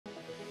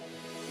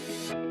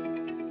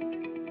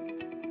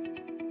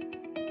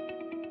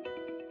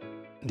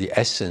the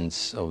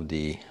essence of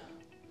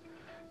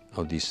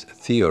this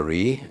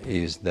theory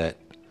is that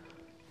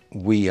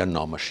we are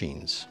not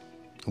machines.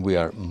 We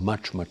are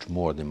much, much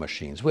more than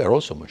machines. We are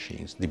also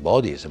machines. The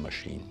body is a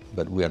machine,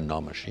 but we are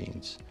not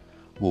machines.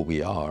 What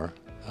we are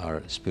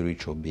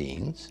spiritual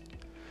beings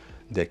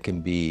that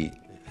can be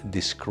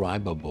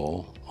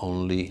describable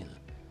only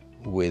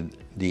with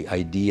the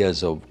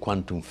ideas of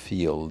quantum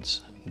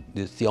fields.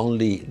 It's the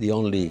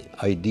only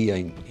idea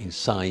in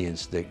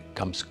science that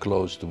comes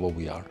close to what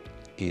we are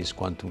is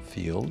quantum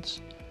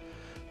fields,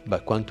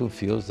 but quantum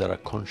fields that are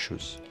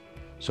conscious.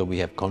 So we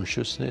have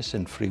consciousness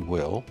and free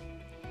will,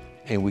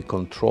 and we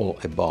control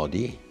a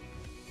body,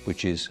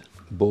 which is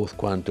both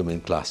quantum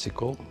and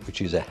classical,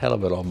 which is a hell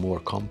of a lot more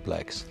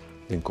complex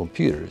than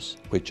computers,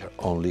 which are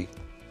only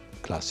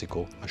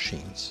classical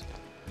machines.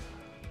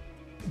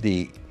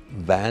 The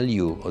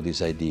value of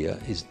this idea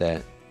is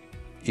that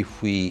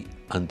if we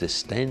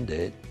understand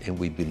it and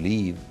we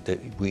believe that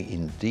we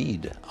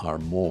indeed are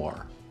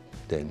more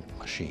than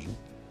machine,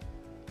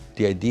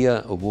 the idea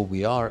of what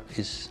we are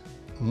is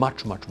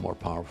much, much more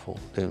powerful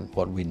than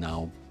what we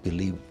now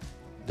believe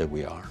that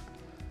we are.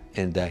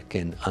 And that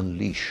can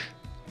unleash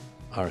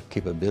our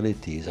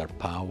capabilities, our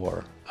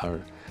power, our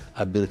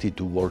ability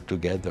to work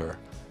together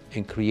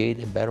and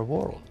create a better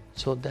world.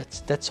 So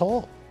that's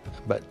all.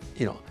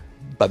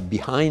 But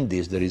behind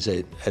this there is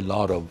a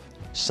lot of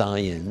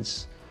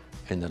science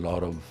and a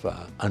lot of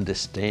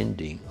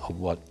understanding of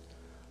what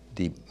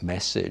the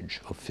message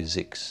of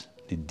physics,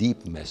 the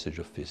deep message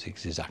of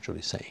physics, is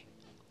actually saying.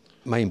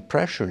 My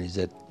impression is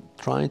that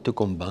trying to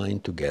combine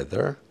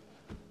together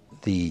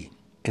the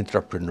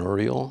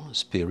entrepreneurial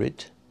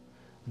spirit,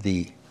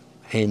 the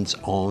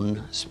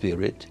hands-on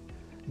spirit,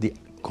 the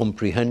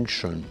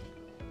comprehension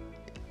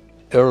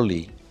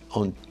early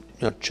on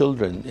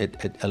children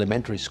at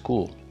elementary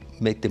school,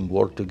 make them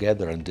work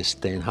together,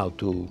 understand how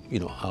to,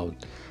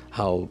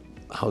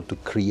 how to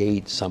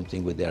create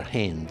something with their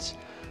hands,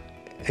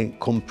 and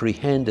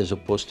comprehend as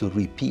opposed to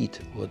repeat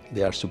what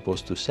they are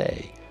supposed to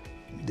say.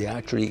 They're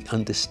actually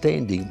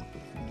understanding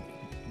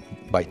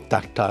by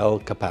tactile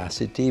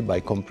capacity, by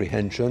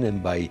comprehension,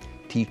 and by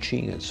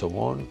teaching and so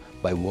on,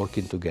 by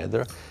working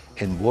together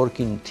and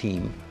working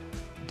team.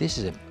 This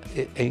is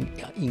an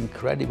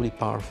incredibly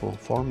powerful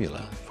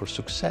formula for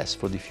success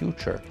for the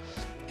future.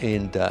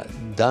 And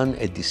done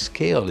at the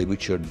scale at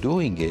which you're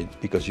doing it,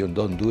 because you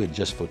don't do it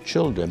just for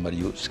children, but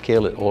you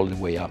scale it all the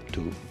way up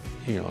to,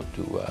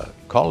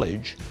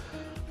 college.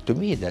 To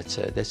me, that's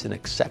an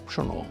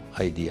exceptional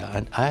idea,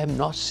 and I have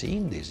not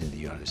seen this in the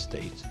United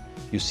States.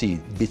 You see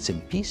bits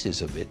and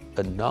pieces of it,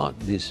 but not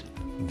this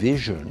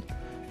vision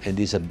and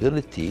this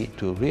ability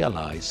to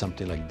realize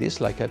something like this,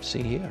 like I've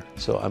seen here.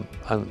 So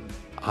I'm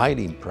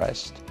highly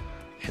impressed,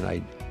 and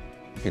I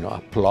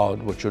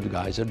applaud what you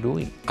guys are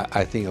doing.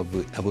 I think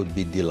I would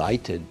be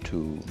delighted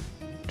to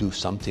do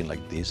something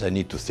like this. I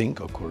need to think,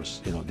 of course,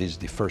 this is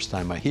the first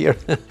time I hear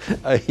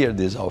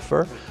this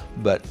offer,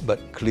 but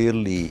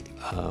clearly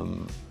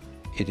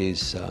it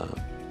is,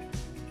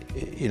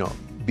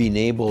 being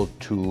able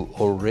to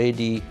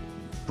already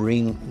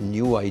bring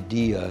new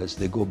ideas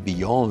that go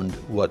beyond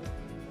what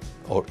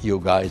you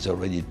guys are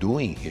already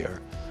doing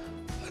here,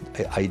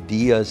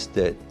 ideas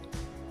that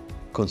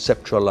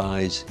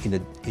conceptualize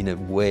in a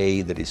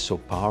way that is so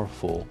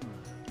powerful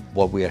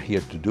what we are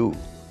here to do,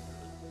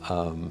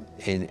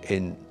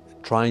 and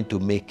trying to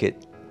make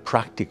it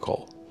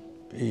practical,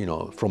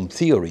 from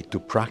theory to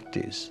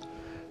practice.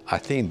 I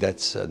think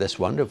that's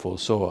wonderful.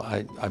 So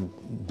I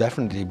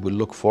definitely will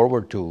look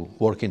forward to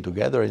working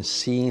together and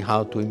seeing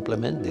how to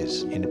implement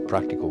this in a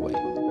practical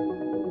way.